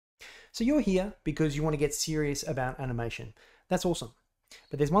So you're here because you want to get serious about animation. That's awesome.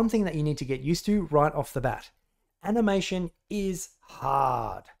 But there's one thing that you need to get used to right off the bat. Animation is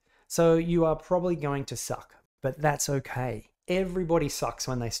hard. So you are probably going to suck, but that's okay. Everybody sucks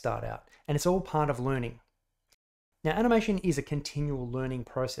when they start out, and it's all part of learning. Now, animation is a continual learning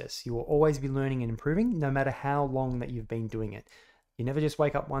process. You will always be learning and improving, no matter how long that you've been doing it. You never just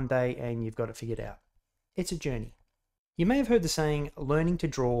wake up one day and you've got it figured out. It's a journey. You may have heard the saying, learning to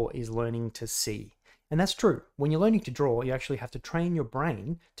draw is learning to see. And that's true. When you're learning to draw, you actually have to train your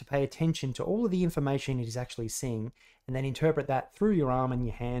brain to pay attention to all of the information it is actually seeing, and then interpret that through your arm and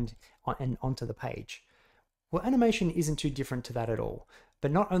your hand and onto the page. Well, animation isn't too different to that at all.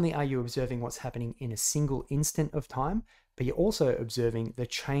 But not only are you observing what's happening in a single instant of time, but you're also observing the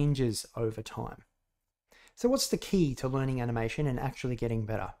changes over time. So what's the key to learning animation and actually getting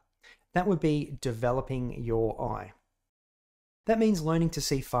better? That would be developing your eye. That means learning to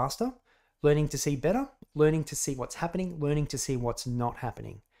see faster, learning to see better, learning to see what's happening, learning to see what's not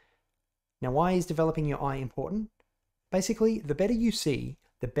happening. Now, why is developing your eye important? Basically, the better you see,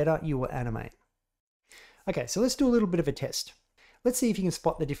 the better you will animate. Okay, so let's do a little bit of a test. Let's see if you can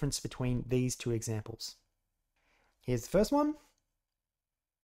spot the difference between these two examples. Here's the first one.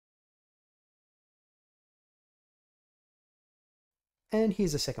 And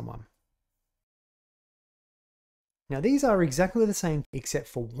here's the second one. Now these are exactly the same except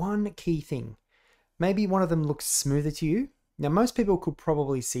for one key thing. Maybe one of them looks smoother to you. Now most people could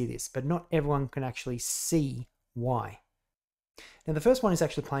probably see this, but not everyone can actually see why. Now the first one is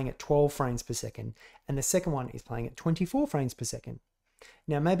actually playing at 12 frames per second, and the second one is playing at 24 frames per second.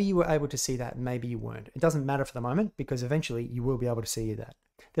 Now maybe you were able to see that, maybe you weren't. It doesn't matter for the moment because eventually you will be able to see that.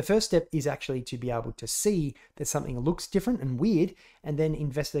 The first step is actually to be able to see that something looks different and weird, and then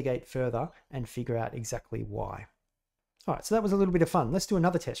investigate further and figure out exactly why. All right, so that was a little bit of fun. Let's do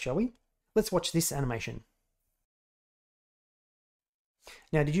another test, shall we? Let's watch this animation.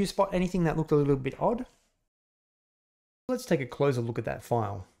 Now, did you spot anything that looked a little bit odd? Let's take a closer look at that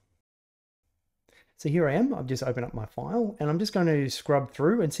file. So here I am, I've just opened up my file and I'm just going to scrub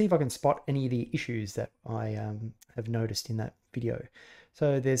through and see if I can spot any of the issues that I have noticed in that video.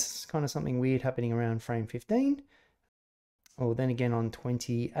 So there's kind of something weird happening around frame 15, or then again on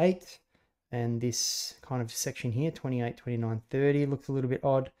 28, and this kind of section here, 28, 29, 30 looks a little bit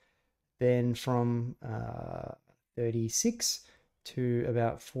odd. Then from 36 to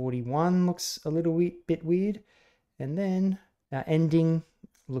about 41 looks a little bit weird. And then our ending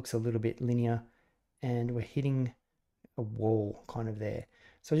looks a little bit linear, and we're hitting a wall kind of there.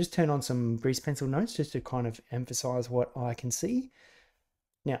 So just turn on some grease pencil notes just to kind of emphasize what I can see.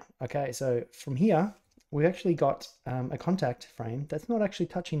 Now, okay, so from here, we've actually got a contact frame that's not actually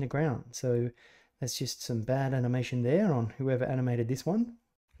touching the ground. So that's just some bad animation there on whoever animated this one.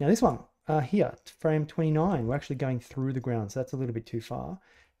 Now this one here, frame 29, we're actually going through the ground. So that's a little bit too far.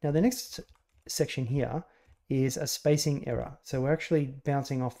 Now the next section here is a spacing error. So we're actually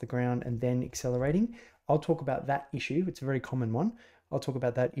bouncing off the ground and then accelerating. I'll talk about that issue. It's a very common one. I'll talk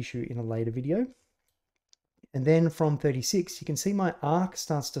about that issue in a later video. And then from 36, you can see my arc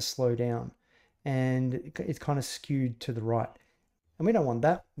starts to slow down and it's kind of skewed to the right. And we don't want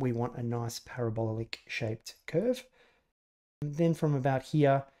that. We want a nice parabolic shaped curve. And then from about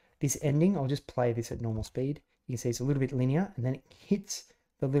here, this ending, I'll just play this at normal speed. You can see it's a little bit linear and then it hits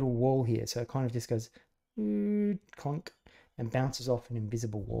the little wall here. So it kind of just goes clunk and bounces off an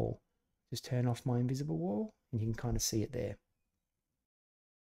invisible wall. Just turn off my invisible wall and you can kind of see it there.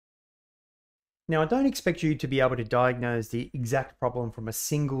 Now, I don't expect you to be able to diagnose the exact problem from a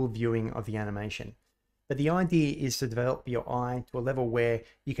single viewing of the animation, but the idea is to develop your eye to a level where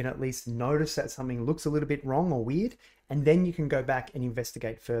you can at least notice that something looks a little bit wrong or weird, and then you can go back and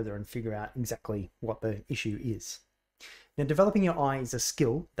investigate further and figure out exactly what the issue is. Now, developing your eye is a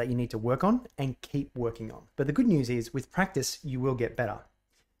skill that you need to work on and keep working on. But the good news is with practice, you will get better.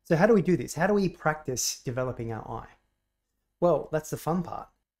 So how do we do this? How do we practice developing our eye? Well, that's the fun part.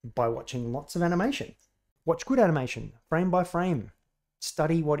 By watching lots of animation. Watch good animation, frame by frame.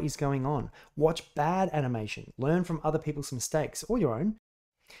 Study what is going on. Watch bad animation. Learn from other people's mistakes or your own.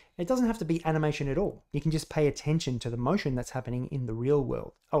 It doesn't have to be animation at all. You can just pay attention to the motion that's happening in the real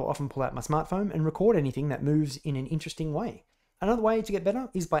world. I'll often pull out my smartphone and record anything that moves in an interesting way. Another way to get better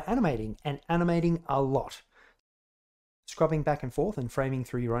is by animating, and animating a lot. Scrubbing back and forth and framing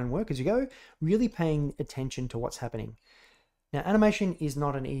through your own work as you go, really paying attention to what's happening. Now, animation is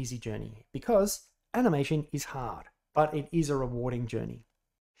not an easy journey because animation is hard, but it is a rewarding journey.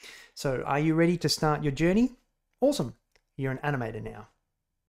 So are you ready to start your journey? Awesome. You're an animator now.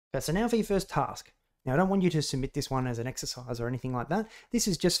 Okay, so now for your first task. Now, I don't want you to submit this one as an exercise or anything like that. This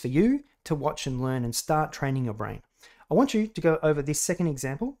is just for you to watch and learn and start training your brain. I want you to go over this second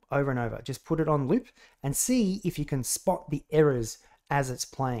example over and over. Just put it on loop and see if you can spot the errors as it's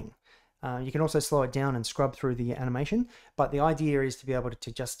playing. You can also slow it down and scrub through the animation, but the idea is to be able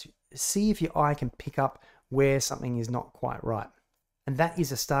to just see if your eye can pick up where something is not quite right. And that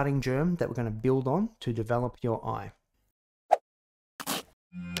is a starting germ that we're going to build on to develop your eye.